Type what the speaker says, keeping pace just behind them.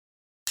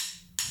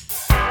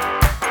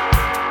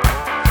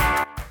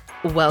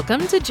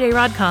Welcome to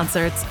J-Rod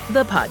Concerts,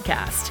 the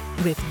podcast,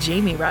 with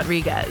Jamie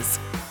Rodriguez.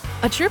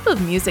 A trip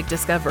of music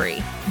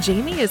discovery,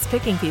 Jamie is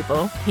picking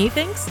people he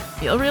thinks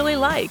you'll really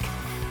like.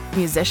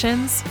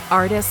 Musicians,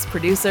 artists,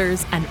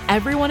 producers, and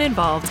everyone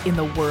involved in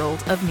the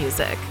world of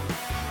music.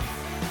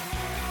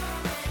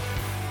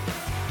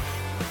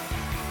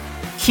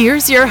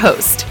 Here's your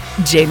host,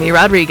 Jamie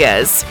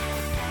Rodriguez.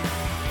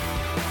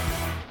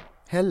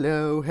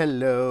 Hello,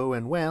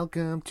 and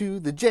welcome to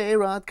the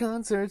J-Rod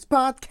Concerts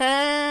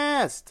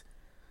podcast.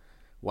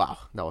 Wow,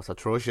 that was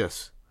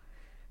atrocious.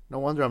 No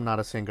wonder I'm not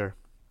a singer.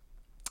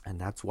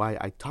 And that's why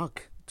I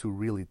talk to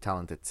really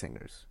talented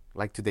singers,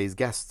 like today's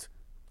guest.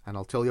 And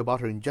I'll tell you about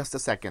her in just a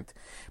second.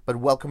 But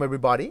welcome,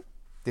 everybody.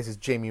 This is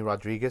Jamie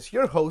Rodriguez,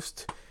 your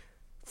host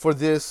for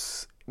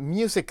this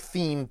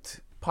music-themed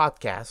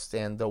podcast.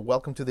 And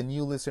welcome to the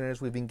new listeners.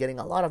 We've been getting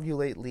a lot of you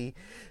lately,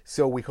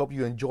 so we hope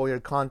you enjoy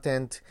our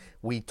content.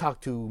 We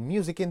talk to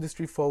music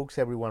industry folks,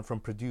 everyone from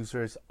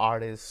producers,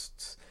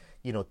 artists,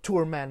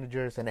 tour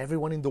managers, and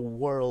everyone in the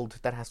world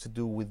that has to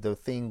do with the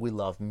thing we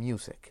love,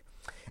 music.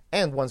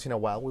 And once in a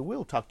while, we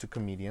will talk to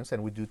comedians,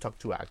 and we do talk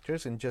to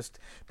actors, and just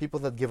people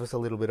that give us a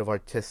little bit of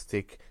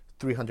artistic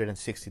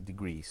 360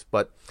 degrees.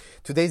 But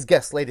today's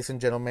guest, ladies and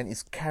gentlemen,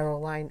 is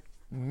Carolyn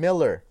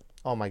Miller.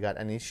 Oh my God,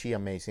 and is she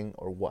amazing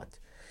or what?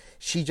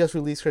 She just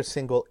released her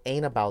single,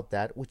 Ain't About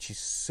That, which is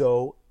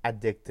so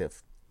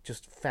addictive.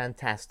 Just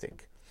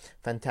fantastic.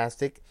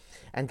 Fantastic.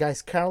 And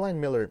guys,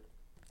 Carolyn Miller,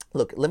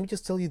 look, let me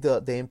just tell you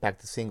the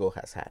impact the single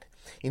has had.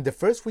 In the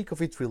first week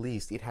of its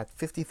release, it had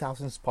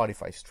 50,000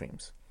 Spotify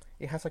streams.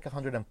 It has like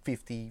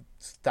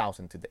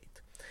 150,000 to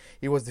date.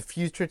 It was the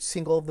featured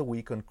single of the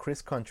week on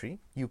Chris Country,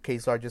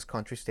 UK's largest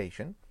country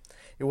station.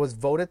 It was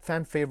voted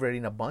fan favorite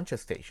in a bunch of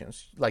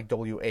stations, like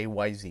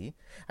WAYZ.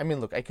 I mean,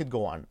 look, I could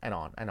go on and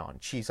on and on.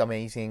 She's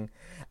amazing.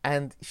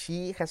 And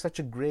she has such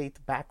a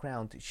great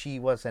background. She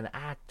was an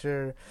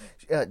actor.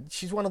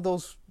 She's one of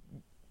those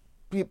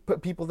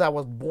people that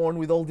was born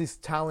with all these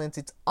talents.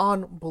 It's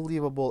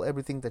unbelievable,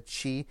 everything that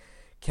she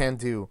can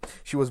do.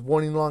 She was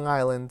born in Long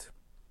Island,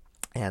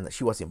 and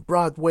she was in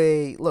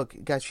Broadway.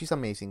 Look, guys, she's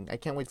amazing. I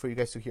can't wait for you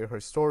guys to hear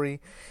her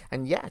story.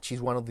 And yeah,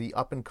 she's one of the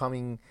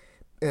up-and-coming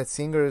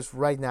singers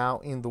right now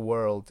in the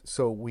world.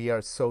 So we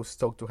are so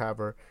stoked to have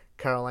her.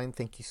 Carolyn,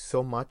 thank you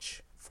so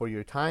much for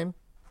your time.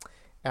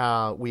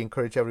 We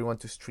encourage everyone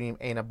to stream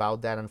Ain't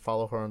About That and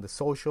follow her on the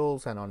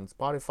socials and on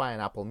Spotify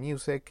and Apple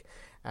Music,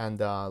 and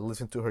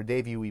listen to her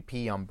debut EP,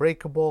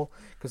 Unbreakable,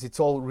 because it's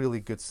all really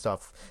good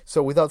stuff.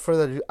 So without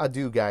further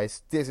ado,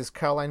 guys, this is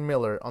Carolyn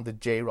Miller on the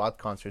J-Rod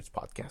Concerts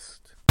podcast.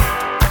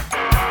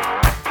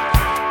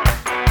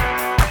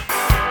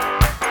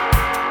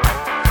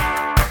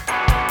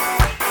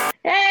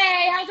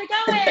 Hey, how's it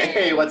going?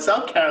 Hey, what's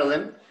up,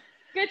 Carolyn?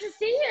 Good to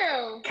see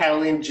you.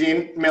 Carolyn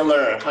Jean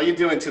Miller, how you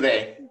doing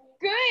today?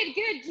 Good.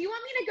 Do you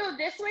want me to go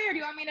this way or do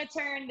you want me to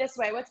turn this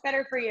way? What's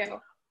better for you?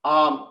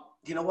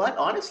 You know what?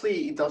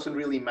 Honestly, it doesn't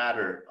really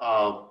matter.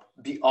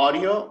 The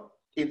audio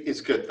is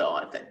good, though,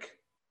 I think.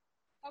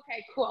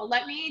 Okay, cool.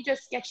 Let me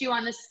just get you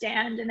on the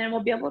stand and then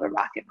we'll be able to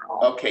rock and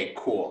roll. Okay,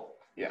 cool.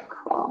 Yeah.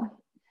 Cool.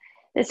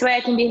 This way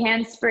I can be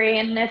hands-free.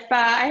 And if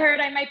I heard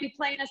I might be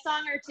playing a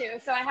song or two,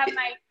 so I have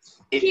my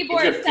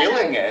keyboard If you're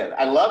feeling it,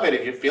 I love it.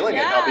 If you're feeling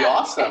it, that'll be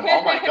awesome.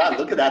 Oh my God,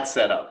 look at that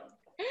setup.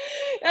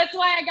 That's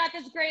why I got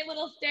this great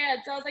little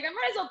stand. So I was like, I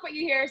might as well put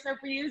you here. So if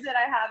we use it,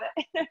 I have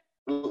it.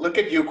 Look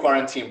at you,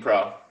 Quarantine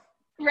Pro.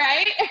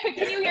 Right?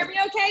 Can you hear me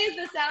okay? Is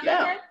the sound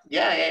okay?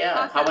 Yeah.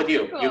 Awesome. How about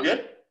you? Cool. You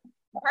good?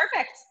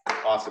 Perfect.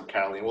 Awesome,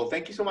 Carolyn. Well,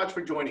 thank you so much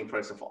for joining,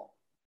 first of all.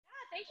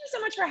 Yeah, thank you so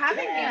much for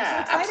having me.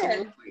 I'm so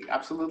excited.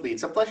 Absolutely.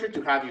 It's a pleasure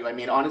to have you. I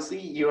mean, honestly,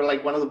 you're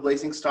like one of the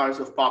blazing stars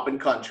of pop and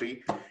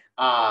country.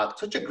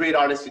 Such a great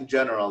artist in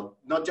general,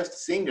 not just a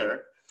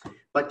singer,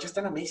 but just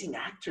an amazing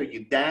actor.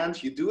 You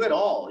dance, you do it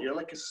all. You're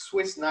like a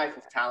Swiss knife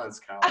of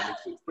talents, Carolyn.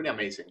 It's pretty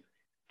amazing.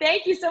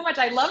 Thank you so much.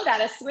 I love that,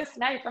 a Swiss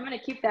knife. I'm going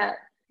to keep that.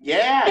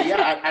 Yeah.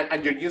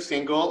 And your new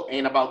single,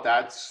 Ain't About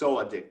That, so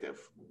addictive.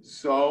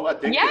 So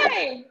addictive.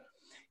 Yay!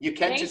 You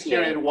can't just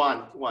hear it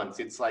once.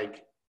 It's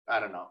like,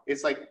 I don't know.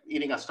 It's like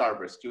eating a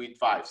Starburst. You eat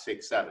 5,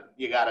 6, 7.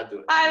 You got to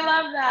do it. I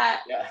love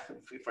that. Yeah,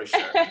 for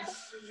sure.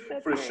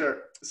 For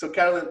sure. So,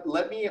 Carolyn,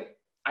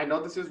 I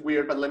know this is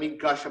weird, but let me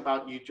gush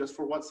about you just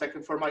for 1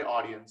 second for my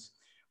audience.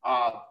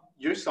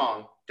 Your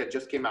song that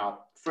just came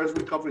out, first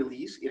week of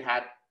release, it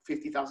had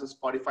 50,000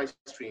 Spotify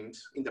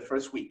streams in the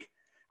first week,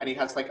 and it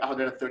has like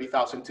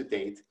 130,000 to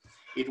date.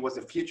 It was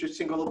the featured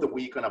single of the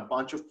week on a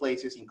bunch of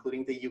places,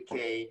 including the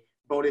UK,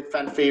 voted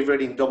fan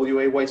favorite in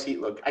WAYZ.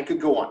 Look, I could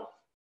go on.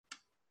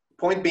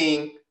 Point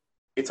being,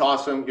 it's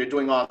awesome. You're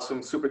doing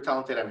awesome. Super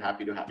talented. I'm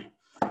happy to have you.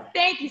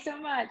 Thank you so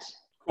much.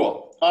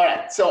 Cool. All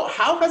right. So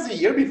how has the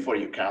year been for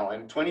you,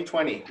 Carolyn?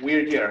 2020,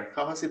 weird year.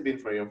 How has it been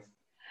for you?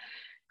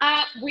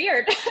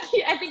 Weird.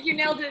 I think you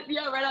nailed it.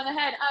 Yeah, right on the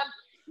head.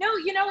 No,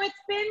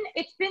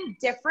 it's been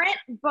different,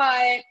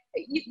 but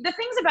the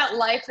things about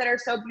life that are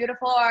so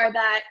beautiful are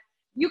that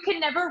you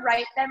can never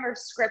write them or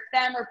script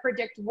them or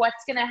predict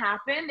what's going to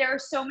happen. There are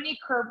so many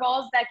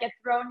curveballs that get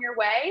thrown your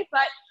way,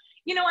 but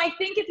I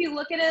think if you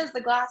look at it as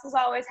the glass is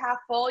always half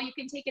full, you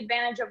can take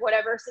advantage of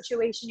whatever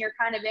situation you're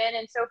kind of in.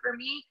 And so for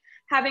me,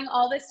 having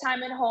all this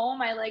time at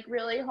home, I like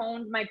really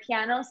honed my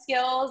piano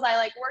skills. I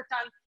like worked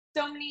on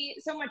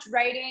so much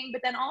writing,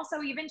 but then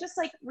also even just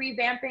like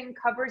revamping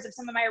covers of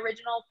some of my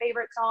original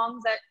favorite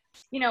songs that,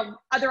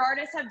 other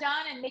artists have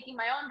done and making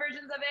my own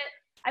versions of it.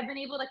 I've been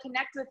able to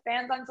connect with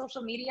fans on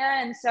social media.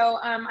 And so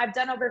I've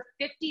done over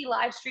 50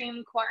 live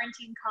stream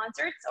quarantine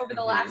concerts over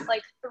the last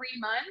like 3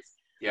 months.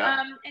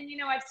 Yeah.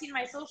 And, I've seen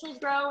my socials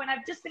grow, and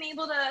I've just been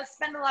able to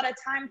spend a lot of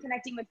time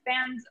connecting with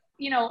fans,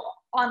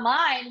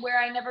 online, where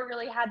I never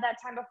really had that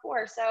time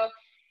before. So,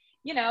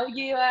 you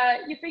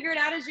figure it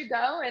out as you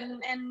go.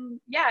 And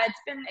yeah,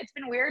 it's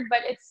been weird,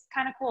 but it's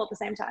kind of cool at the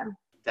same time.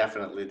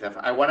 Definitely.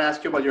 I want to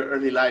ask you about your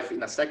early life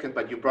in a second,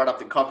 but you brought up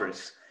the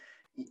covers.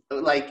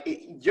 Like,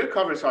 your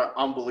covers are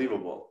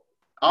unbelievable.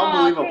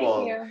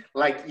 Unbelievable. Thank you.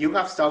 Like, you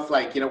have stuff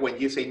like, when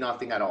you say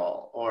nothing at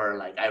all, or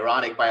like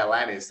Ironic by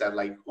Alanis, that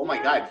like, oh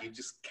my God, you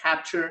just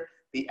capture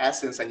the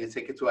essence and you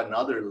take it to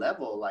another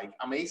level. Like,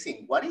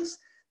 amazing. What is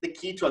the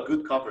key to a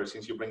good cover,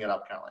 since you bring it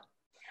up, Carolyn?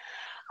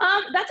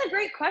 That's a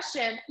great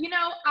question.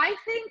 I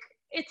think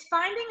it's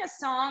finding a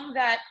song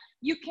that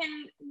you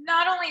can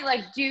not only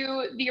like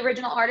do the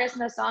original artist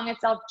and the song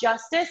itself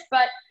justice,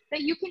 but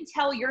that you can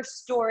tell your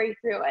story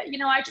through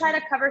it. I try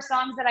to cover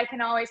songs that I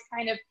can always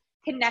kind of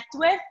connect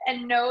with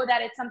and know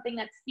that it's something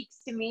that speaks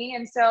to me.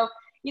 And so,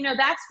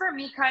 that's for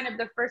me kind of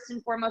the first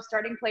and foremost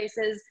starting place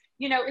is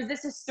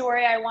this a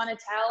story I want to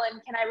tell,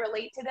 and can I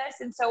relate to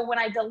this? And so when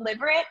I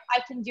deliver it, I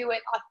can do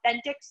it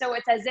authentic. So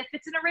it's as if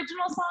it's an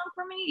original song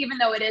for me, even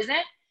though it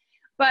isn't.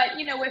 But,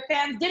 if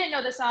fans didn't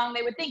know the song,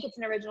 they would think it's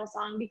an original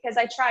song, because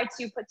I try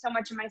to put so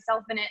much of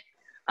myself in it.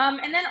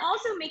 And then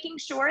also making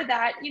sure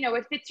that,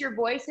 it fits your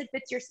voice, it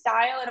fits your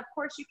style. And of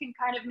course you can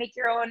kind of make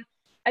your own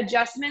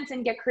adjustments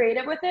and get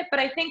creative with it. But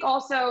I think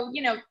also,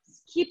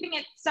 keeping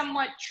it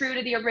somewhat true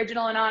to the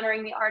original and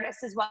honoring the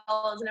artist as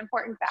well is an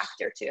important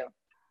factor too.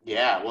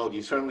 Yeah, well,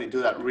 you certainly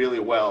do that really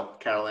well,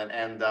 Carolyn.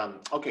 And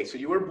okay, so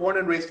you were born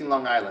and raised in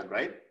Long Island,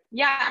 right?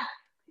 Yeah.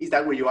 Is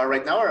that where you are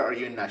right now, or are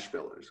you in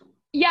Nashville or something?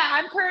 Yeah,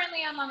 I'm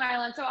currently on Long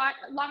Island. So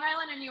Long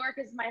Island and New York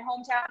is my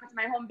hometown. It's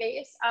my home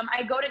base.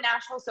 I go to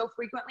Nashville so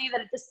frequently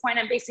that at this point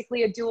I'm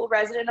basically a dual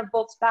resident of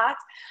both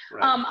spots.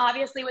 Right.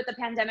 Obviously, with the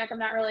pandemic, I'm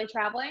not really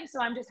traveling.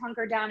 So I'm just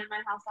hunkered down in my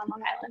house on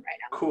Long Island right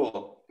now.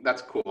 Cool.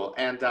 That's cool.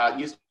 And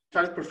you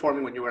started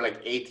performing when you were like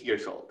 8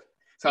 years old.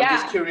 So I'm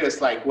just curious,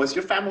 like, was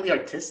your family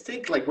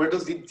artistic? Like, where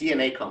does the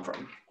DNA come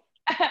from?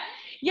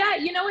 Yeah,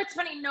 it's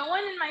funny. No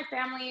one in my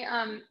family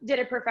did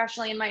it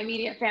professionally, in my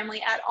immediate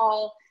family at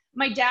all.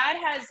 My dad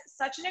has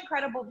such an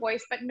incredible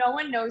voice, but no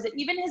one knows it.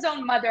 Even his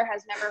own mother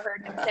has never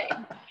heard him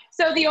sing.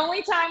 So the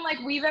only time like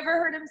we've ever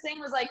heard him sing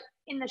was like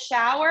in the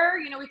shower.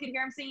 We could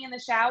hear him singing in the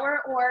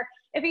shower, or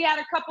if he had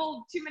a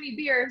couple too many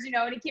beers, and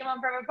he came home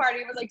from a party,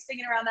 he was like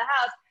singing around the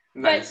house.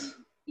 Nice. But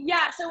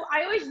yeah, so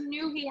I always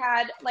knew he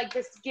had like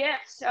this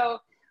gift. So,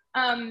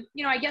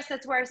 I guess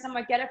that's where I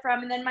somewhat get it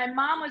from. And then my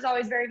mom was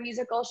always very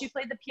musical. She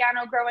played the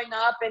piano growing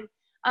up, and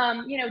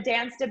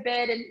danced a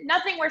bit, and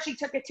nothing where she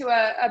took it to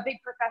a big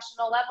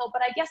professional level.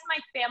 But I guess my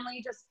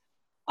family just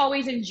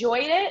always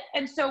enjoyed it.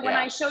 And so when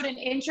I showed an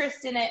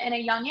interest in it in a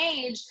young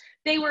age,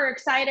 they were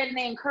excited and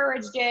they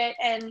encouraged it,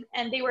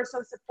 and they were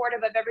so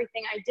supportive of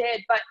everything I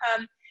did. But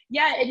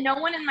no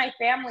one in my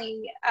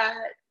family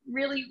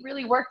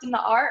really worked in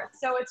the arts.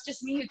 So it's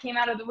just me who came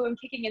out of the womb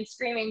kicking and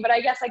screaming. But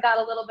I guess I got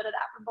a little bit of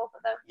that from both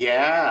of them.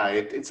 Yeah,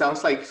 it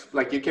sounds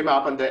like you came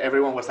up and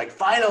everyone was like,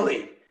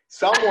 finally!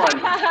 Someone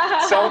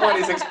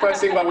is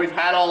expressing what we've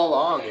had all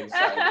along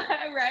inside.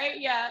 Right?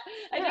 Yeah.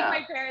 I think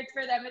my parents,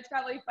 for them, it's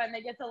probably fun.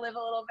 They get to live a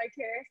little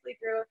vicariously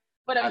through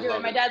what I'm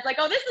doing. My dad's like,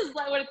 oh, this is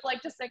what it's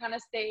like to sing on a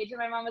stage. And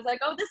my mom was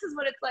like, oh, this is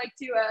what it's like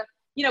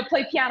to,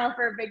 play piano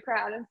for a big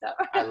crowd and stuff.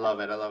 I love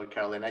it,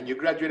 Carolyn. And you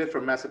graduated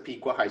from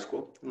Massapequa High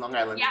School in Long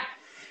Island. Yeah.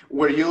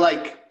 Were you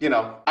like,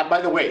 by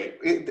the way,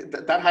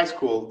 that high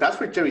school, that's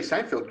where Jerry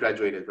Seinfeld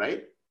graduated,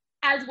 right?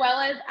 As well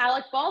as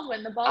Alec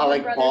Baldwin, the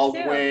Baldwin brothers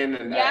too.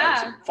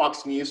 And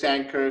Fox News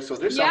anchor. So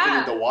there's something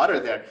in the water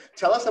there.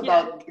 Tell us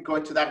about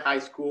going to that high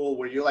school.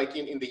 Were you like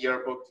in the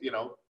yearbook,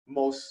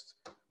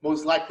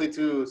 most likely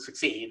to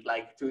succeed,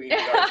 like to in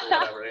arts or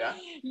whatever, yeah?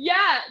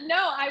 Yeah,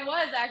 no, I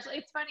was actually.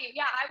 It's funny.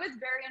 Yeah, I was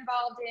very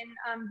involved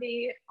in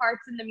the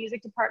arts and the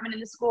music department in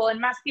the school. And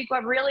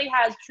Massapequa really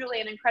has truly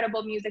an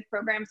incredible music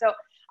program. So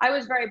I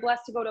was very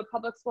blessed to go to a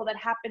public school that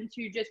happened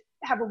to just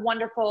have a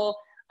wonderful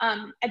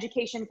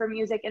education for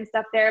music and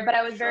stuff there. But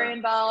I was very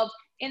involved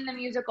in the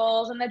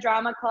musicals and the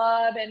drama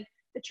club and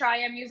the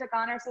Triumph Music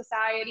Honor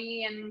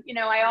Society. And,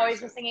 I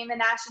always was singing the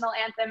national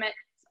anthem at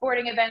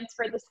sporting events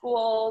for the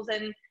schools,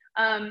 and,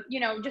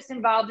 just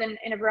involved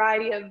in a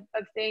variety of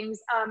things.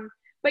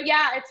 But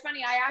yeah, it's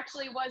funny. I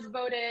actually was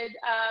voted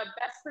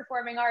best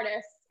performing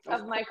artist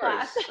of my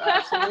class.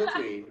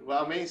 Absolutely.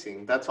 Well,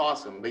 amazing. That's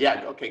awesome. But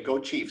yeah, okay, go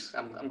Chiefs.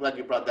 I'm glad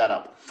you brought that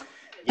up.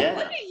 Yeah.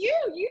 Look at you.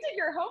 You did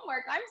your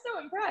homework. I'm so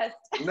impressed.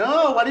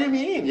 No, what do you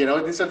mean?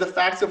 These are the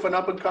facts of an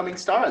up-and-coming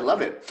star. I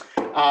love it.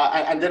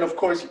 And then, of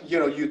course,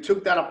 you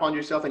took that upon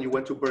yourself and you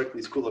went to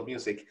Berklee School of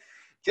Music.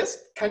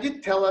 Just, can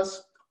you tell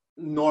us,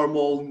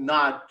 normal,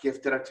 not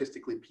gifted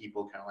artistically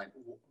people, Caroline,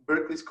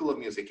 Berklee School of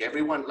Music,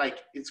 everyone, like,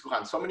 it's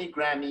gone. So many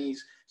Grammys,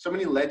 so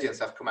many legends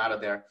have come out of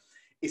there.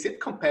 Is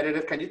it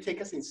competitive? Can you take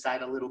us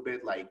inside a little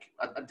bit, like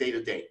a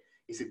day-to-day?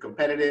 Is it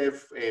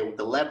competitive,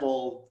 the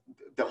level,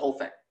 the whole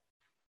thing?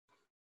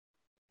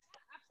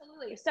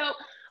 Absolutely. So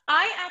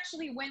I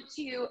actually went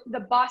to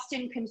the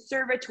Boston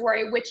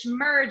Conservatory, which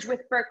merged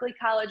with Berklee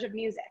College of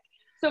Music.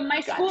 So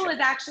my school is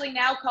actually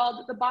now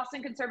called the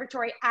Boston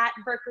Conservatory at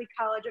Berklee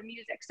College of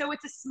Music. So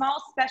it's a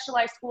small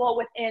specialized school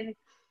within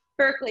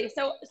Berklee.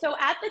 So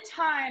at the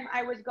time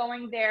I was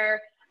going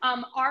there,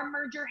 our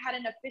merger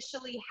hadn't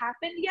officially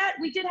happened yet.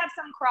 We did have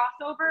some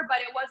crossover, but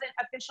it wasn't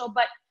official.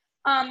 But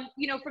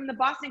from the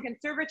Boston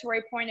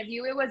Conservatory point of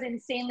view, it was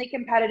insanely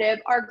competitive.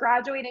 Our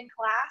graduating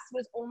class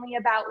was only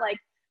about like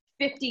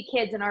 50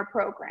 kids in our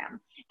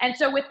program. And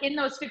so within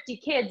those 50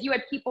 kids, you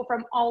had people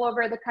from all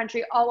over the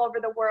country, all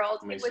over the world.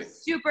 Amazing. It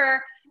was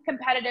super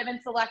competitive and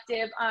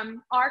selective.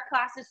 Our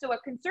class is so a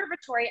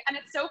conservatory, and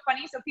it's so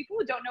funny. So people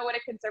who don't know what a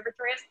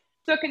conservatory is,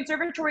 so a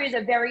conservatory is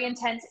a very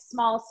intense,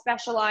 small,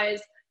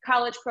 specialized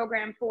college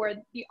program for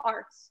the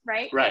arts,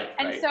 right? Right.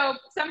 And so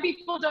some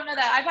people don't know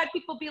that. I've had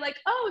people be like,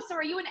 oh, so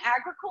are you in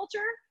agriculture?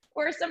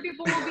 Or some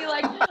people will be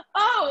like,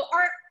 oh,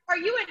 are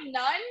you a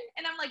nun?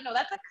 And I'm like, no,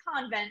 that's a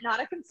convent,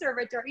 not a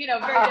conservatory,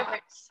 very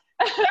different.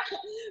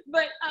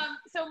 But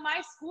so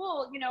my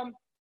school,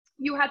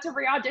 you had to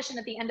re-audition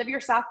at the end of your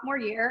sophomore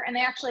year, and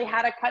they actually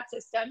had a cut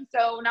system.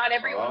 So not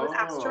everyone was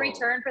asked to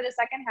return for the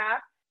second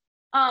half.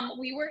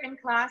 We were in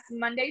class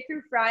Monday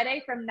through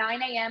Friday from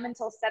 9 a.m.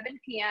 until 7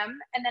 p.m.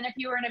 And then if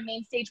you were in a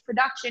main stage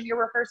production, your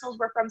rehearsals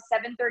were from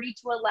 7:30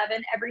 to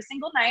 11 every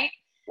single night.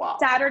 Wow.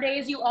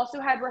 Saturdays, you also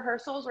had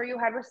rehearsals or you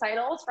had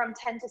recitals from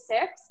 10 to 6.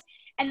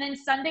 And then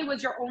Sunday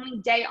was your only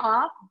day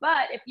off.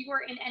 But if you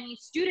were in any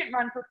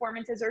student-run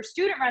performances or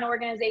student-run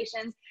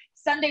organizations,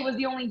 Sunday was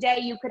the only day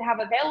you could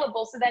have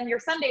available. So then your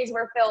Sundays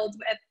were filled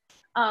with,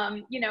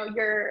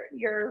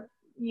 your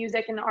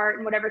music and art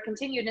and whatever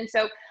continued. And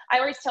so I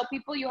always tell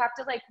people you have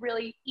to like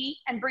really eat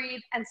and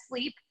breathe and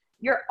sleep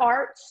your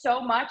art so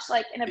much,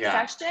 like an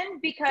obsession,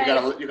 because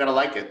you gotta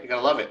like it. You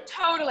gotta love it.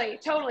 Totally.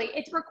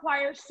 It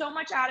requires so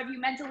much out of you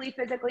mentally,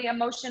 physically,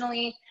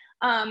 emotionally,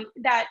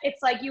 that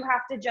it's like you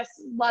have to just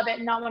love it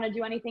and not want to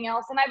do anything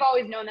else. And I've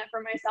always known that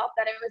for myself,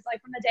 that it was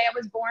like from the day I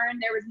was born,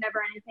 there was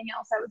never anything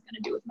else I was going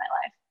to do with my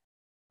life.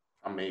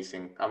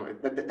 Amazing.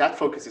 That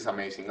focus is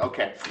amazing.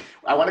 Okay.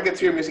 I want to get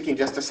to your music in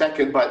just a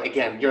second, but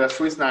again, you're a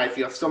Swiss knife.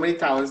 You have so many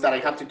talents that I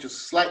have to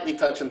just slightly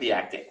touch on the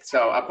acting.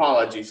 So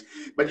apologies.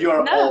 But you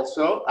are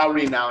also a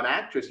renowned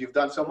actress. You've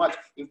done so much.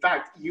 In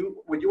fact,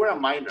 when you were a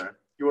minor,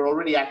 you were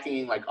already acting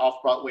in like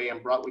off-Broadway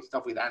and Broadway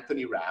stuff with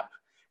Anthony Rapp,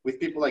 with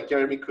people like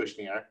Jeremy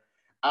Kushner.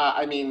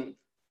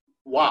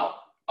 Wow.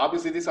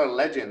 Obviously, these are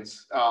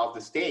legends of the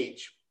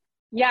stage.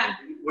 Yeah.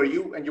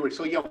 You were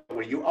so young,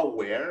 were you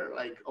aware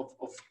like of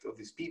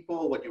these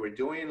people, what you were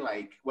doing?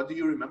 Like, what do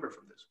you remember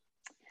from this?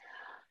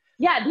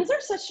 Yeah, these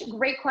are such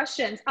great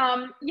questions.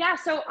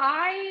 So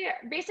I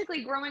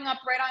basically growing up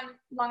right on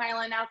Long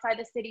Island outside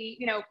the city,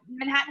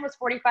 Manhattan was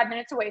 45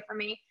 minutes away from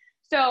me.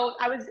 So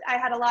I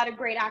had a lot of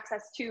great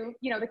access to,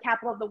 the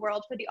capital of the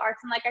world for the arts.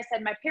 And like I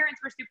said, my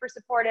parents were super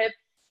supportive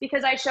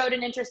because I showed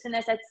an interest in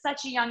this at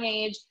such a young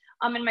age.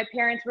 And my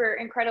parents were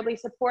incredibly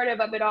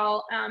supportive of it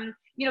all.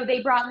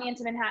 They brought me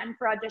into Manhattan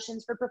for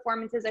auditions for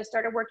performances. I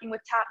started working with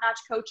top-notch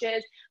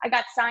coaches. I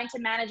got signed to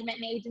management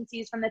and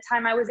agencies from the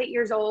time I was 8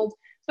 years old.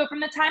 So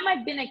from the time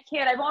I've been a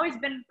kid, I've always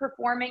been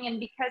performing. And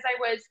because I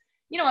was,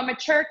 a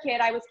mature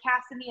kid, I was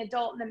cast in the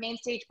adult and the main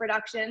stage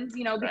productions,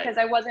 because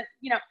I wasn't,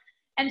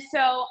 And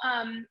so,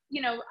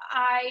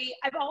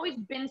 I've always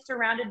been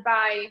surrounded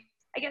by,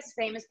 I guess,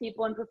 famous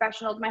people and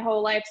professionals my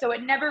whole life. So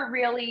it never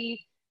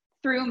really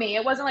threw me.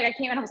 It wasn't like I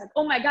came in and I was like,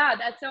 oh my God,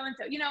 that's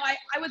so-and-so.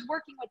 I was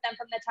working with them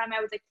from the time I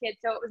was a kid,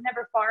 so it was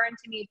never foreign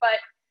to me. But,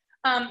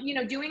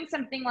 doing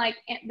something like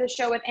the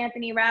show with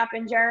Anthony Rapp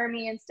and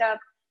Jeremy and stuff,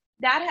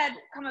 that had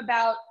come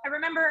about. I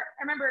remember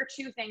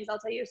two things I'll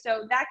tell you.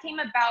 So that came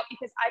about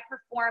because I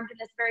performed in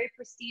this very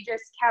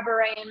prestigious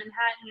cabaret in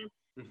Manhattan.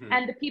 Mm-hmm.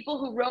 And the people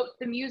who wrote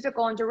the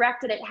musical and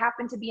directed it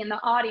happened to be in the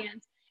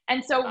audience.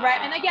 And so,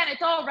 and again,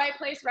 it's all right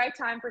place, right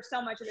time for so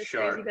much of this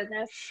crazy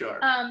business. Sure.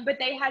 But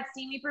they had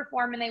seen me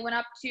perform and they went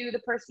up to the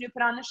person who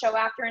put on the show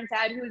after and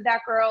said, who's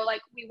that girl?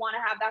 Like, we want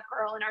to have that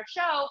girl in our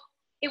show.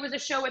 It was a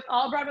show with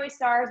all Broadway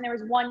stars and there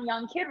was one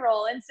young kid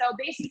role. And so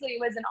basically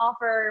it was an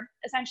offer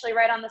essentially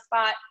right on the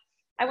spot.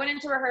 I went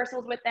into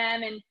rehearsals with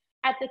them, and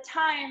at the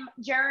time,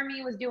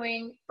 Jeremy was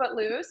doing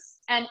Footloose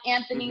and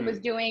Anthony was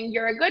doing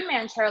You're a Good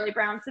Man, Charlie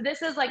Brown. So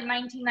this is like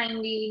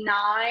 1999,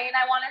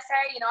 I want to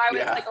say. I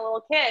was like a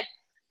little kid.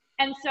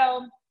 And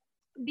so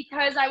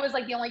because I was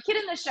like the only kid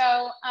in the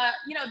show,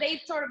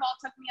 they sort of all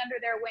took me under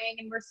their wing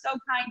and were so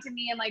kind to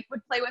me and like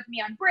would play with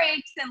me on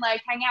breaks and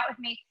like hang out with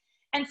me.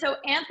 And so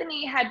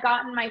Anthony had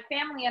gotten my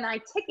family and I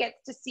tickets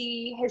to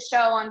see his show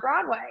on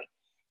Broadway.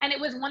 And it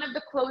was one of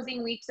the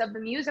closing weeks of the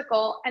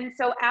musical. And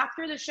so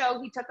after the show,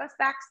 he took us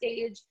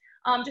backstage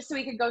just so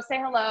we could go say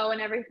hello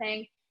and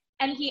everything.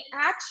 And he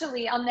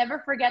actually, I'll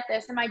never forget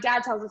this, and my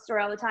dad tells the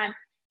story all the time,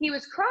 he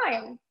was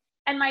crying.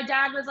 And my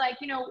dad was like,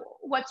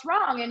 what's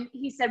wrong? And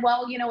he said,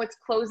 well, it's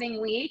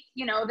closing week,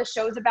 the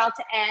show's about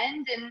to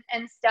end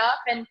and stuff.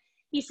 And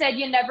he said,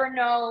 you never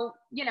know,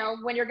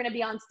 when you're going to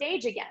be on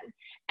stage again.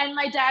 And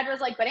my dad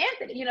was like, but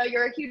Anthony,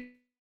 you're a huge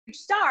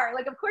star.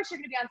 Like, of course you're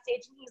going to be on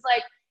stage. And he's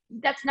like,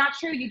 that's not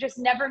true. You just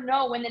never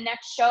know when the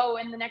next show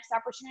and the next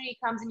opportunity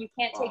comes, and you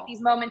can't take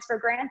these moments for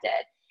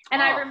granted.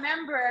 And I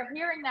remember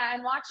hearing that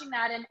and watching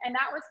that. And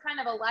that was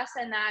kind of a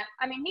lesson that,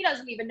 he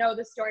doesn't even know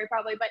the story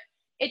probably, but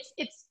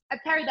I've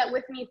carried that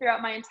with me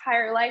throughout my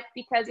entire life,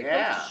 because it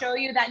goes to show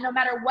you that no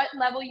matter what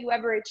level you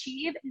ever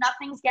achieve,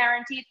 nothing's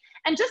guaranteed.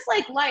 And just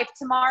like life,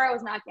 tomorrow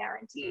is not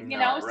guaranteed,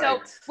 Right.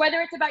 So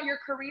whether it's about your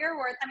career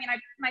or,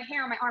 my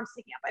hair on my arm's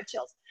sticking up, I have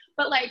chills,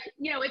 but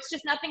it's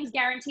just nothing's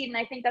guaranteed. And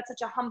I think that's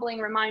such a humbling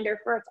reminder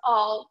for us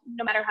all,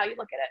 no matter how you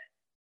look at it.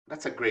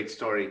 That's a great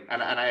story.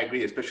 And I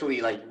agree, especially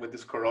like with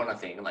this Corona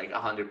thing, like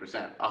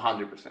 100%.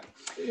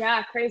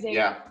 Yeah, crazy.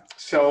 Yeah.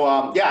 So,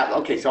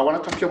 okay. So I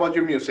want to talk to you about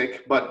your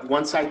music, but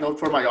one side note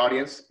for my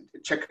audience,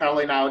 check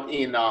Carolyn out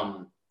in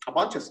a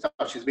bunch of stuff.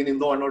 She's been in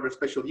Law and Order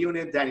Special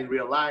Unit, then in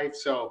Real Life.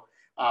 So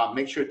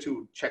make sure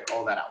to check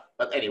all that out.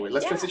 But anyway,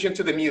 let's transition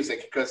to the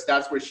music, because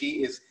that's where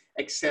she is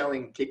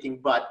excelling, kicking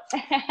butt.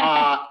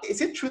 Is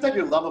it true that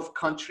your love of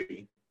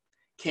country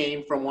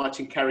came from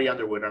watching Carrie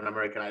Underwood on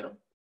American Idol?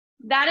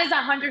 That is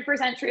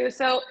 100% true.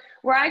 So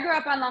where I grew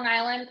up on Long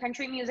Island,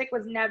 country music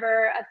was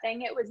never a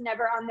thing. It was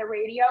never on the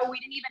radio. We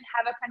didn't even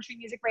have a country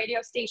music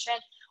radio station.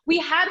 We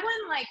had one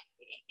I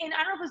don't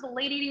know if it was the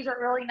late 80s or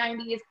early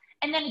 90s,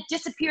 and then it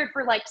disappeared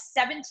for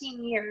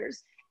 17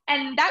 years.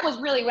 And that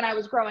was really when I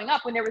was growing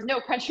up, when there was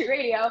no country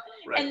radio.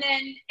 Right. And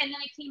then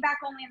it came back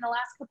only in the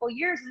last couple of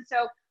years. And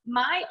so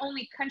my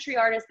only country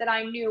artists that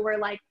I knew were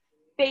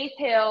Faith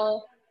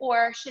Hill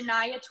or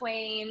Shania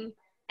Twain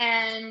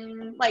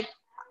and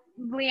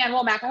Leanne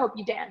Womack, I Hope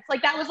You Dance.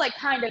 That was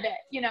kind of it,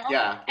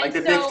 Yeah, and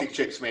the Dixie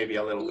Chicks maybe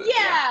a little bit.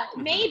 Yeah,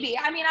 maybe.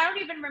 I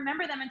don't even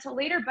remember them until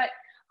later, but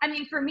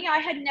for me, I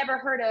had never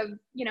heard of,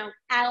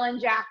 Alan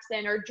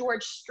Jackson or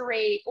George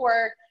Strait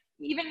or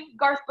even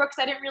Garth Brooks.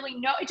 I didn't really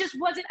know. It just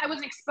I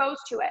wasn't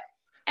exposed to it.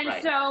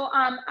 And so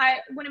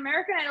when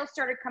American Idol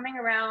started coming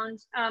around,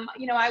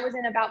 I was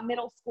in about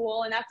middle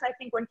school, and that's, I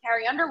think, when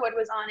Carrie Underwood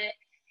was on it.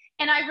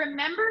 And I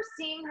remember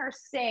seeing her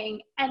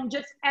sing, and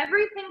just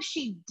everything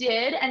she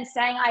did and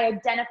sang, I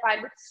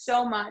identified with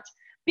so much,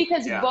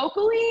 because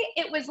vocally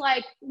it was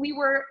we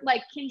were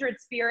kindred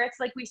spirits.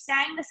 We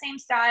sang the same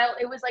style.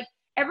 It was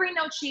every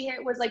note she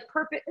hit was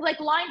perfect,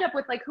 lined up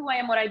with who I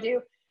am, what I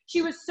do.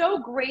 She was so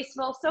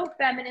graceful, so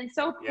feminine,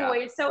 so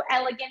poised, so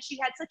elegant. She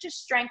had such a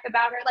strength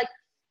about her.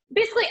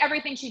 Basically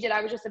everything she did,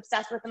 I was just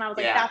obsessed with, and I was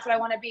that's what I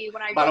want to be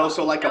when I grow But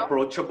also up,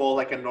 approachable,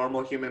 a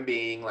normal human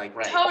being, right?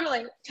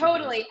 Totally.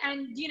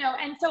 And,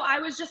 and so I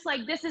was just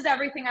this is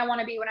everything I want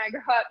to be when I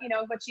grow up,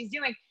 what she's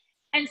doing.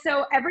 And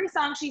so every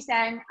song she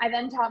sang, I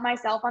then taught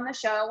myself on the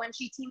show. When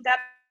she teamed up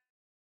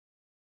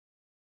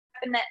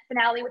in that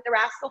finale with the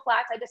Rascal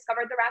Flatts, I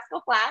discovered the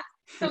Rascal Flatts.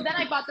 So then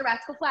I bought the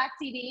Rascal Flatts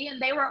CD,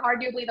 and they were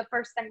arguably the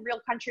first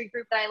real country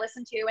group that I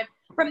listened to. And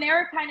from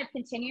there, it kind of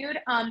continued.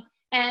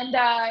 And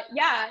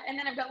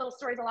then I've got little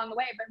stories along the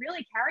way, but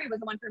really Carrie was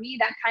the one for me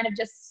that kind of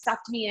just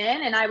sucked me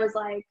in, and I was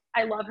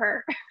I love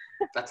her.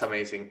 That's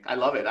amazing. I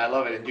love it.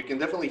 And you can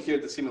definitely hear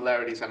the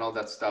similarities and all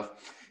that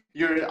stuff.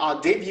 Your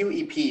debut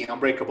EP,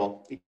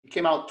 Unbreakable, it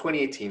came out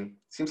 2018.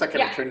 Seems like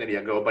an eternity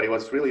ago, but it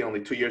was really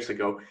only 2 years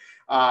ago.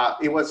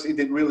 It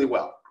did really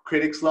well.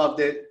 Critics loved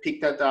it,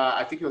 peaked at,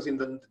 I think it was in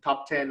the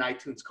top 10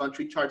 iTunes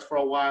country charts for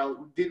a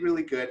while, did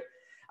really good.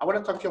 I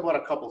want to talk to you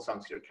about a couple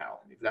songs here,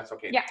 Carolyn, if that's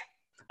okay. Yeah.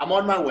 I'm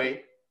on My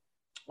Way.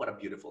 What a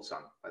beautiful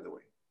song, by the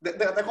way.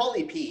 The whole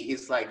EP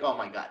is oh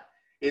my God.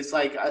 It's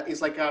like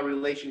a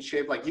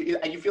relationship.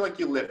 You feel like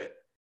you live it.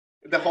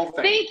 The whole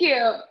thing. Thank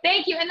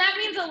you. And that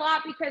means a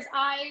lot, because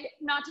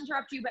not to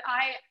interrupt you, but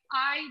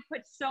I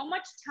put so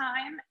much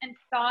time and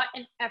thought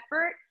and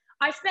effort.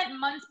 I spent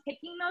months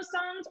picking those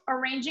songs,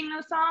 arranging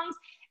those songs,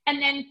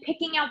 and then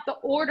picking out the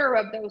order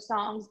of those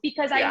songs,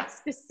 because I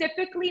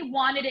specifically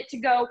wanted it to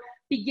go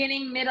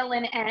beginning, middle,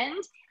 and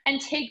end, and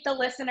take the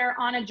listener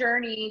on a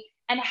journey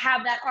and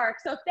have that arc.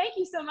 So thank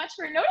you so much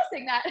for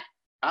noticing that.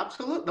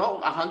 Absolutely. No,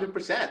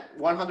 100%.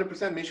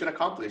 100% mission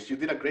accomplished. You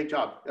did a great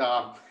job.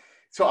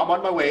 So I'm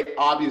on my way.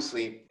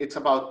 Obviously, it's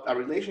about a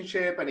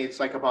relationship, and it's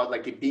about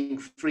it being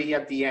free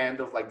at the end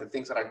of the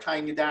things that are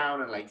tying you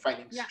down, and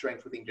finding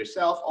strength within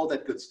yourself, all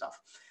that good stuff.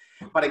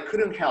 But I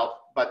couldn't help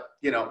but,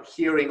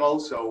 hearing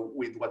also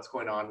with what's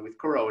going on with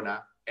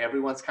Corona,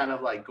 everyone's kind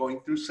of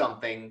going through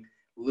something,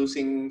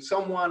 losing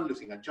someone,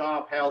 losing a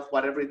job, health,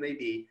 whatever it may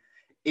be.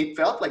 It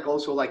felt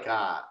also like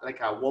a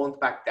won't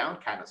back down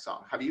kind of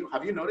song. Have you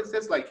noticed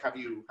this? Have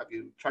you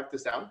tracked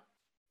this down?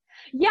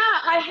 Yeah,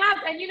 I have.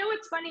 And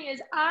what's funny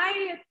is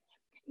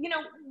you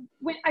know,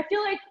 when I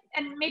feel like,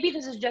 and maybe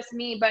this is just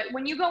me, but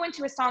when you go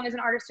into a song as an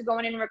artist to go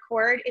in and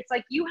record, it's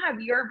like you have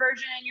your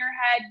version in your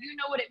head, you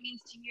know what it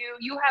means to you,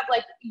 you have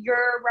like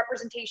your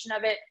representation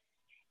of it.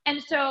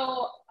 And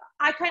so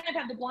I kind of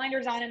have the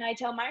blinders on and I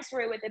tell my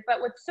story with it. But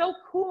what's so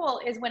cool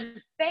is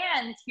when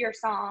fans hear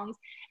songs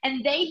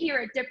and they hear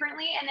it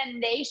differently, and then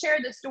they share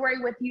the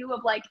story with you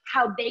of like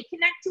how they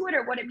connect to it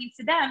or what it means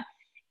to them.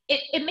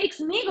 It makes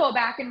me go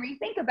back and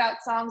rethink about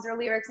songs or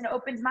lyrics, and it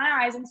opens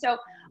my eyes. And so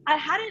I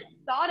hadn't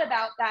thought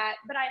about that,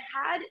 but I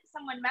had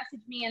someone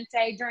message me and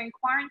say during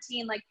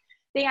quarantine, like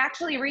they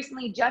actually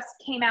recently just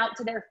came out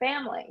to their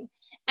family,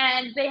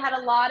 and they had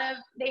a lot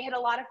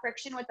of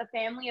friction with the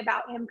family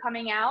about him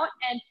coming out.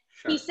 And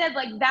he said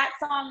like that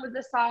song was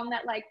the song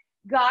that like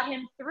got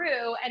him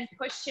through and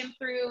pushed him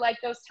through like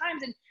those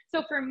times. And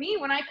so for me,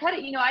 when I cut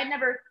it, you know, I'd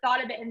never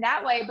thought of it in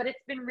that way, but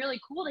it's been really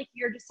cool to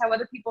hear just how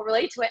other people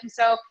relate to it. And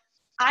so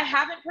I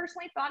haven't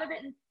personally thought of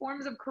it in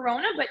forms of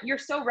Corona, but you're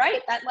so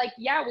right that like,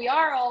 yeah, we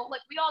all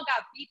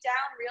got beat down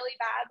really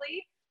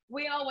badly.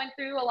 We all went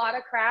through a lot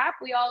of crap.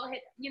 We all hit,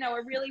 you know,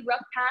 a really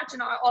rough patch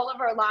in all of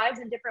our lives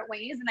in different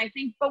ways. And I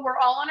think, but we're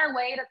all on our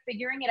way to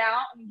figuring it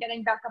out and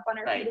getting back up on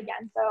our feet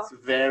again. So it's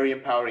a very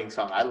empowering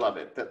song. I love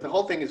it. The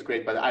whole thing is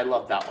great, but I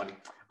love that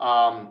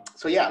one.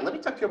 So yeah, let me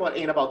talk to you about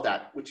Ain't About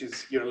That, which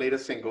is your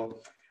latest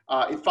single.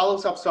 It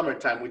follows up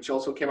Summertime, which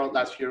also came out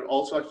last year,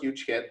 also a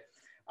huge hit.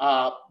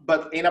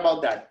 But Ain't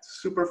About That,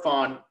 super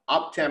fun,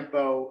 up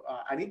tempo,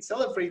 and it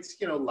celebrates,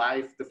 you know,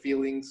 life, the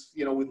feelings,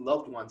 you know, with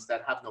loved ones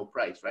that have no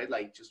price, right?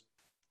 Like just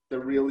the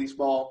really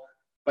small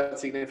but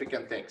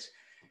significant things.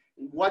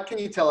 What can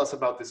you tell us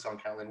about this song,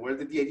 Carolyn? Where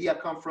did the idea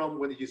come from?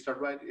 When did you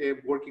start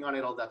working on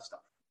it? All that stuff.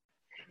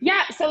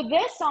 Yeah, so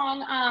this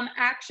song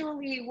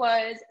actually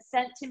was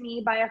sent to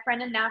me by a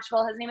friend in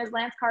Nashville. His name is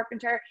Lance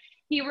Carpenter.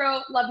 He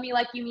wrote Love Me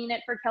Like You Mean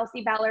It for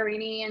Kelsey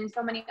Ballerini and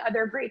so many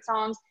other great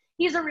songs.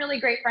 He's a really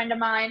great friend of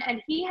mine,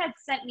 and he had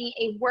sent me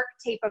a work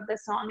tape of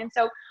this song. And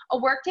so a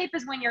work tape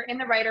is when you're in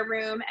the writer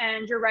room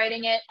and you're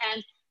writing it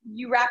and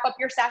you wrap up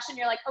your session.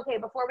 You're like, okay,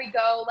 before we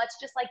go, let's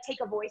just like take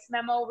a voice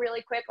memo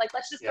really quick. Like,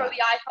 let's just throw the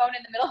iPhone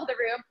in the middle of the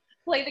room,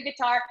 play the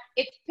guitar.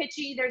 It's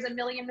pitchy. There's a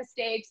million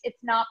mistakes. It's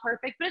not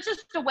perfect, but it's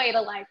just a way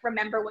to like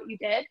remember what you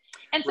did.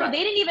 And so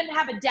they didn't even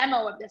have a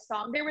demo of this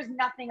song. There was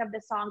nothing of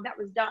this song that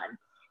was done.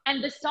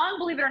 And the song,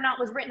 believe it or not,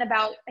 was written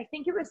about, I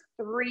think it was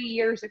 3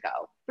 years ago,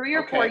 3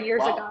 or 4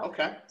 years ago.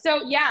 Okay.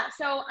 So yeah,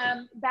 so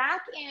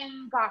back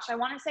in, gosh, I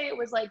want to say it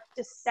was like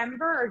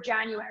December or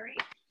January.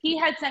 He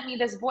had sent me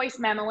this voice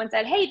memo and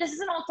said, hey, this is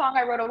an old song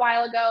I wrote a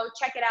while ago.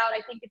 Check it out.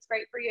 I think it's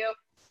great for you.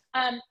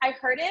 I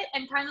heard it,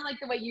 and kind of like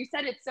the way you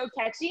said, it's so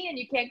catchy and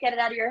you can't get it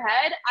out of your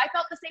head. I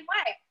felt the same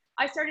way.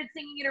 I started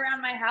singing it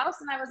around my house,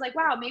 and I was like,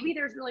 wow, maybe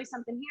there's really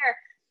something here.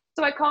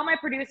 So I called my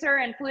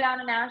producer and flew down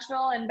to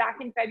Nashville, and back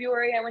in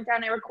February, I went down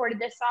and I recorded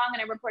this song, and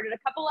I recorded a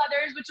couple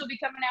others, which will be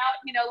coming out,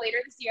 you know, later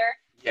this year.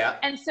 Yeah.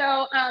 And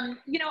so,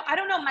 you know, I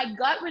don't know, my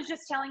gut was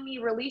just telling me,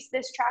 release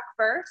this track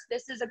first.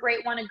 This is a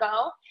great one to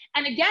go.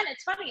 And again,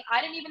 it's funny,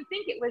 I didn't even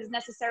think it was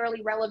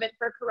necessarily relevant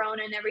for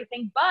Corona and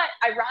everything, but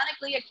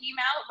ironically, it came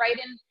out right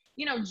in,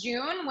 you know,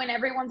 June, when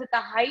everyone's at the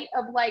height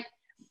of like,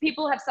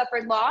 people have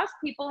suffered loss.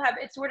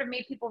 It sort of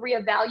made people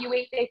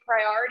reevaluate their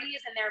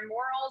priorities and their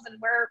morals and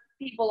where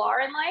people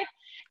are in life.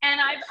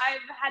 And I've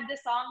had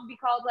this song be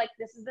called like,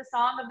 this is the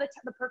song of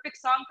the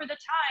perfect song for the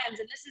times.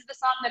 And this is the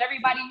song that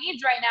everybody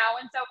needs right now.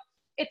 And so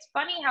it's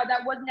funny how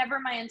that was never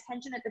my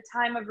intention at the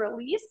time of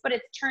release, but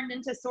it's turned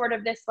into sort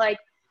of this like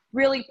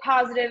really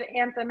positive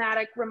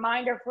anthematic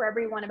reminder for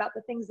everyone about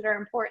the things that are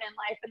important in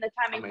life, and the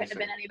timing couldn't have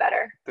been any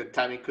better. The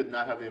timing could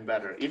not have been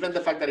better. Even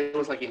the fact that it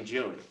was like in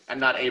June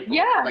and not April.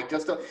 Yeah. Like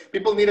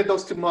people needed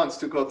those 2 months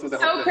to go through the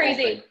whole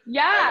thing.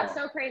 Yeah,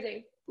 so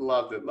crazy.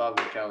 Loved it,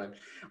 Carolyn.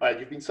 All right,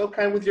 you've been so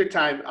kind with your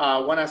time. I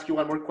want to ask you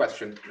one more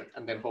question,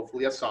 and then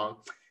hopefully a song.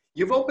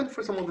 You've opened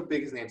for some of the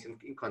biggest names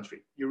in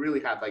country. You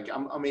really have, like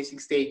amazing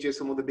stages,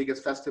 some of the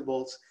biggest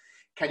festivals.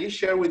 Can you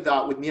share with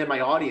me and my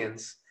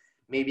audience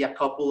maybe a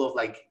couple of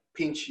like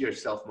pinch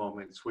yourself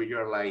moments where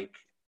you're like,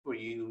 where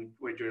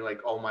you're like,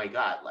 oh my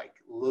God, like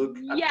look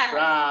at the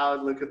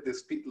crowd, look at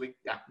this people. Like,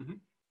 yeah. Mm-hmm.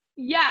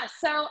 Yeah.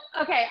 So,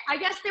 okay. I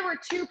guess there were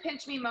two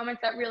pinch me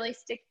moments that really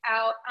stick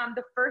out.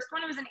 The first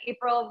one was in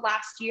April of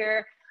last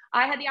year.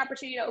 I had the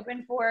opportunity to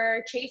open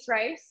for Chase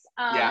Rice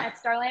at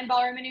Starland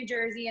Ballroom in New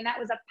Jersey. And that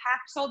was a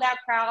packed, sold out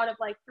crowd of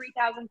like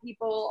 3,000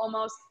 people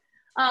almost.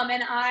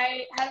 And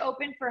I had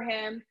opened for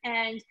him,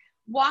 and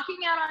walking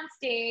out on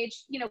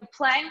stage, you know,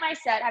 playing my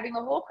set, having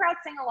the whole crowd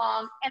sing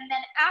along. And then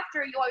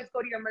after, you always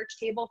go to your merch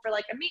table for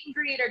like a meet and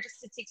greet or just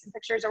to take some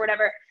pictures or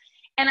whatever.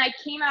 And I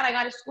came out, I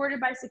got escorted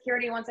by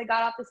security once I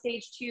got off the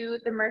stage to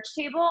the merch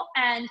table.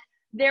 And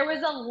there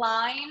was a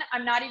line,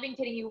 I'm not even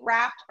kidding you,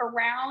 wrapped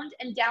around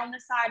and down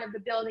the side of the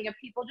building of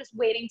people just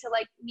waiting to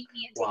like meet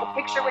me and take a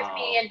picture with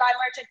me and buy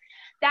merch. And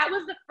that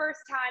was the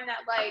first time that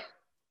like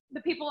the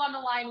people on the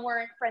line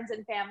weren't friends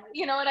and family.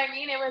 You know what I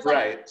mean? It was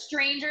like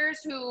strangers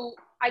who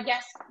I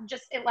guess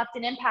just it left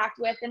an impact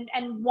with and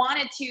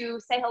wanted to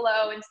say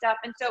hello and stuff.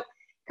 And so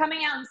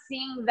coming out and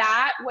seeing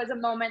that was a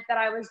moment that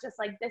I was just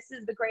like, this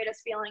is the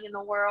greatest feeling in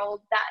the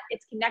world, that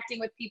it's connecting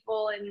with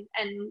people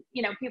and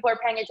you know, people are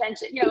paying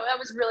attention. You know, that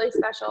was really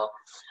special.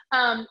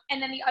 And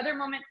then the other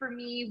moment for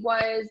me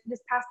was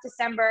this past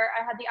December,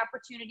 I had the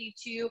opportunity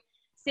to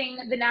sing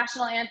the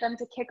national anthem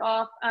to kick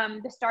off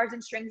the Stars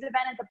and Strings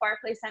event at the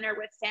Barclays Center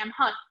with Sam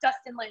Hunt,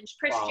 Dustin Lynch,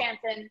 Chris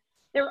Jansen.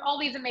 There were all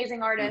these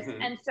amazing artists.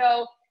 And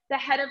so the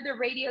head of the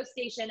radio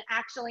station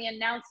actually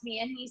announced me,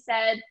 and he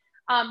said,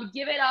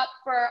 give it up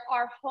for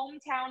our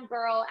hometown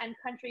girl and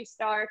country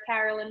star,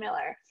 Carolyn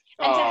Miller.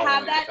 And to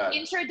have that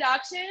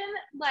introduction,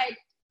 like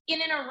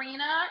in an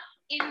arena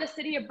in the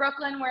city of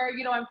Brooklyn, where,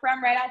 you know, I'm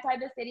from, right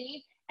outside the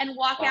city, and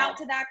walk out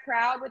to that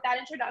crowd with that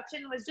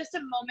introduction was just a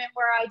moment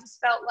where I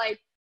just felt like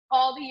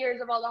all the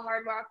years of all the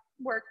hard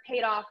work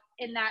paid off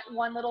in that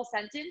one little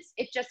sentence.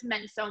 It just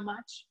meant so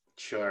much.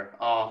 Sure.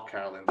 Oh,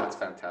 Carolyn, that's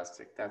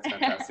fantastic. That's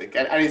fantastic.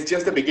 and it's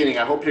just the beginning.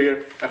 I hope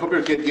you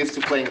get used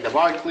to playing the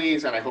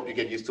Barclays, and I hope you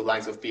get used to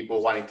lines of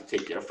people wanting to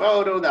take your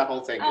photo, that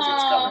whole thing, because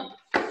it's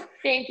coming.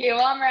 Thank you.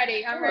 Well, I'm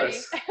ready. I'm ready.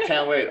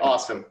 Can't wait.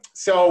 Awesome.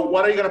 So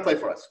what are you going to play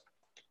for us?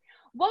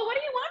 Well, what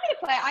do you want me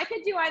to play? I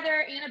could do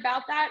either In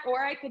About That,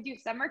 or I could do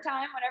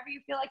Summertime, whatever you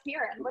feel like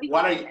hearing.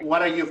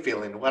 What are you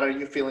feeling? What are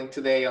you feeling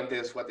today on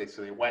this, what is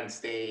today,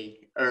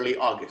 Wednesday, early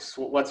August?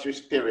 What's your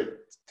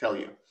spirit tell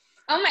you?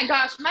 Oh my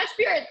gosh, my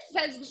spirit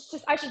says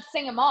just I should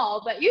sing them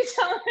all, but you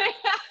tell me.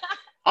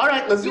 All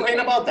right, let's do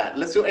Ain't About That.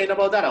 Let's do Ain't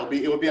About That.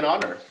 It would be an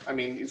honor. I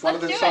mean, it's one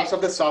of the songs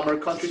of the summer,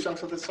 country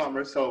songs of the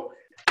summer, so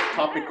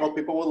topical,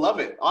 people will love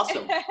it.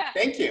 Awesome.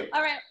 Thank you.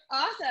 All right,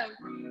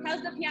 awesome.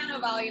 How's the piano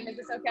volume? Is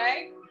this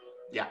okay?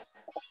 Yeah.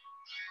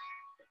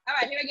 All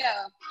right, here we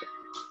go.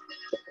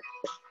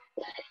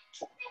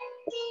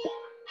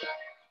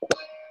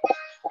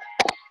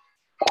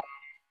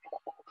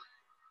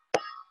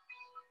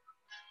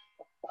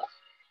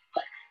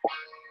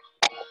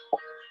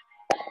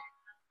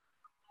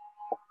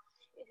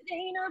 It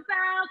ain't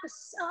about the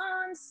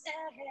sunset.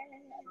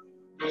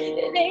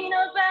 It ain't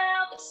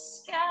about the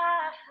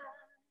sky.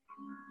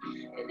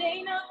 It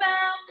ain't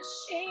about the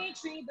shade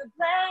tree, the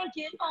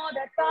blanket, or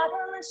that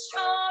bottle of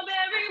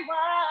strawberry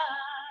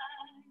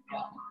wine.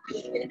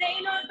 It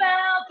ain't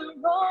about the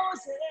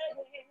roses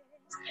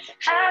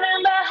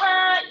hiding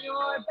behind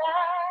your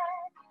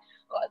back,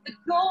 or the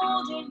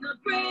gold in the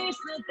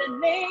bracelet that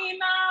made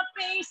my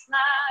face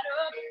light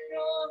up.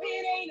 No,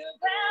 it ain't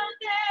about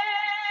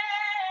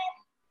that.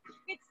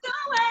 It's the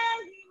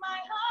way my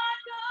heart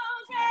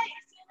goes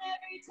racing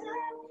every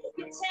time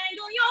you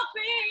tangle your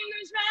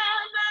fingers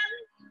round mine.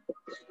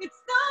 It's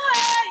the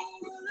way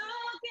you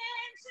look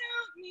into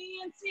me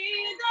and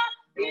see the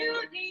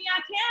beauty I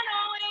can't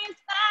always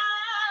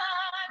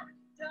find.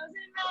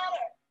 Doesn't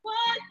matter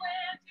what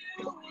we're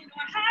doing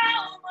or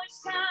how much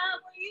time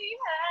we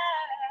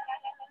have.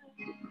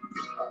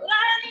 All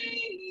I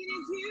need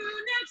is you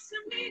next to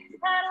me.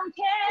 I don't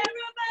care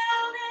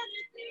about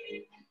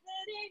anything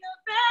that ain't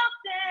about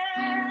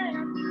that.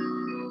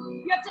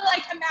 You have to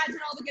like imagine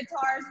all the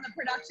guitars and the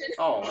production.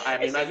 Oh,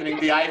 I'm imagining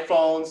the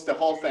iPhones, the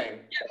whole thing.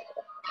 Yep.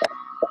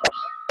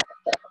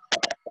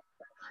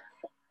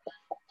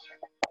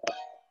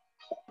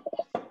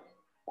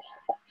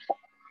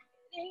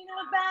 Ain't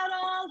about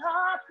all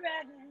our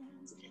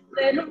friends.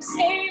 Let them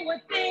say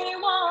what they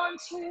want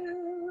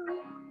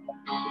to.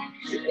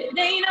 It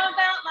ain't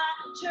about my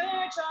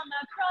church or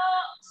my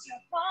cross,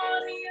 your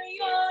party or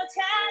your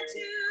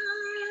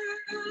tattoos.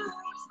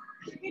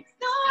 It's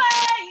the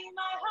way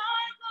my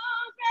heart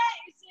goes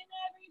racing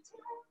every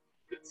time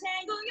you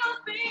tangle your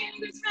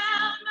fingers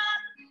round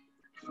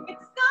mine.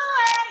 It's the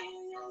way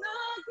you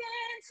look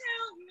into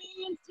me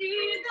and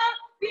see the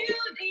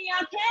beauty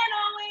I can't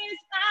always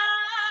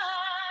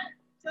find.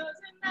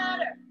 Doesn't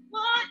matter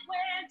what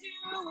we're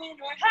doing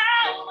or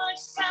how much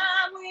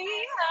time we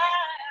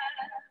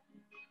have.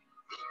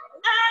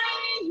 All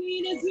I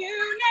need is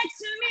you next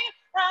to me.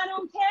 I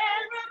don't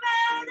care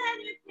about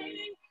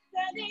anything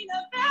that ain't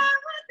about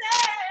what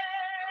they.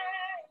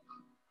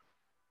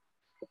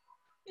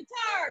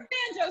 Guitar,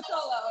 banjo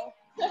solo.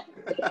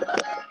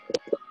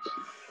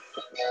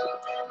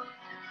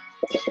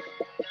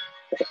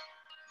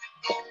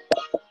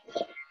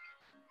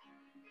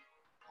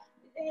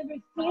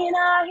 Everything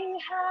I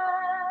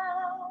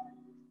have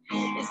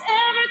is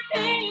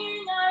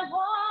everything I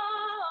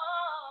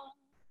want.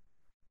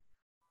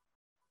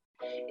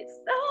 It's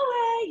the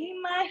way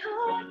my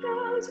heart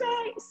goes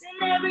racing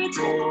every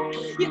time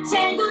you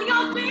tangle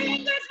your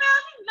fingers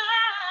around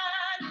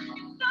mine.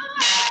 It's the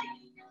way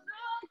you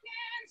look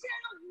into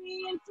me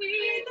and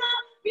see the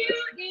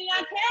beauty I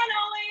can't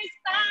always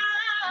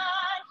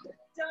find.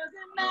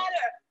 Doesn't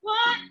matter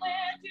what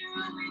we're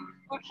doing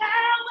or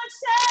how much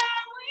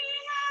time we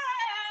have.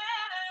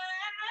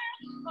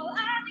 All I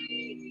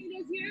need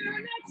is you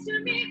next to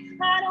me.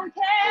 I don't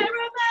care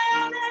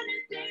about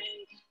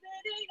anything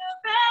that ain't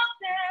about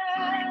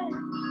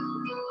that.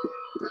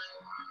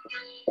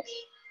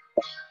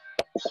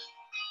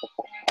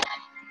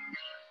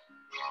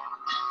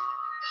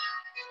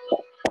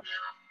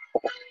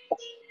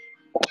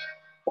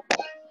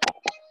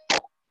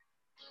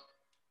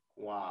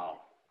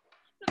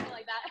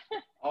 like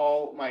that.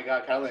 Oh my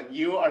God, Carolyn,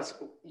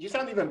 you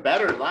sound even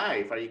better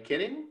live. Are you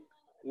kidding?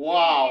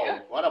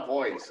 Wow, what a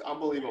voice.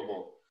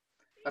 Unbelievable.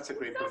 That's a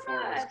great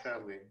performance,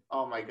 Carolyn.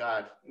 Oh my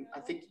God. I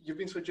think you've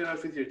been so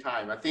generous with your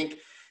time. I think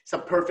it's a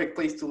perfect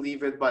place to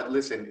leave it. But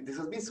listen, this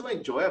has been so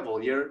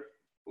enjoyable. You're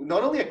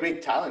not only a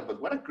great talent,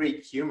 but what a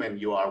great human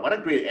you are. What a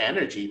great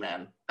energy,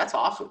 man. That's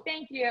awesome.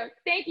 Thank you.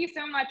 Thank you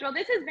so much. Well,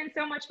 this has been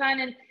so much fun.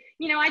 And,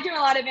 I do a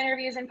lot of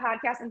interviews and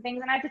podcasts and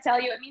things. And I have to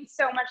tell you, it means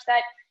so much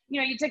that,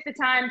 you took the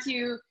time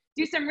to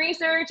do some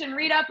research and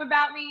read up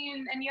about me.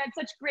 And you had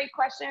such great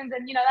questions.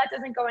 And, that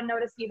doesn't go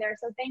unnoticed either.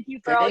 So thank you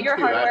for all your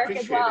hard work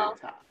as well.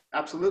 It.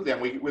 Absolutely.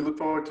 And we look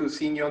forward to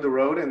seeing you on the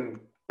road and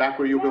back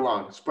where you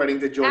belong, spreading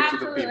the joy to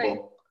the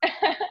people.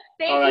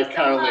 Thank all right, you so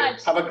Carolyn.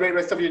 much. Have a great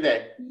rest of your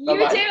day. You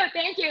Bye-bye. too.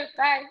 Thank you.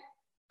 Bye.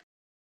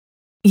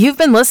 You've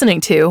been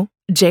listening to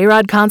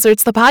J-Rod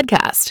Concerts, the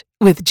podcast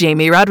with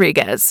Jamie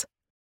Rodriguez.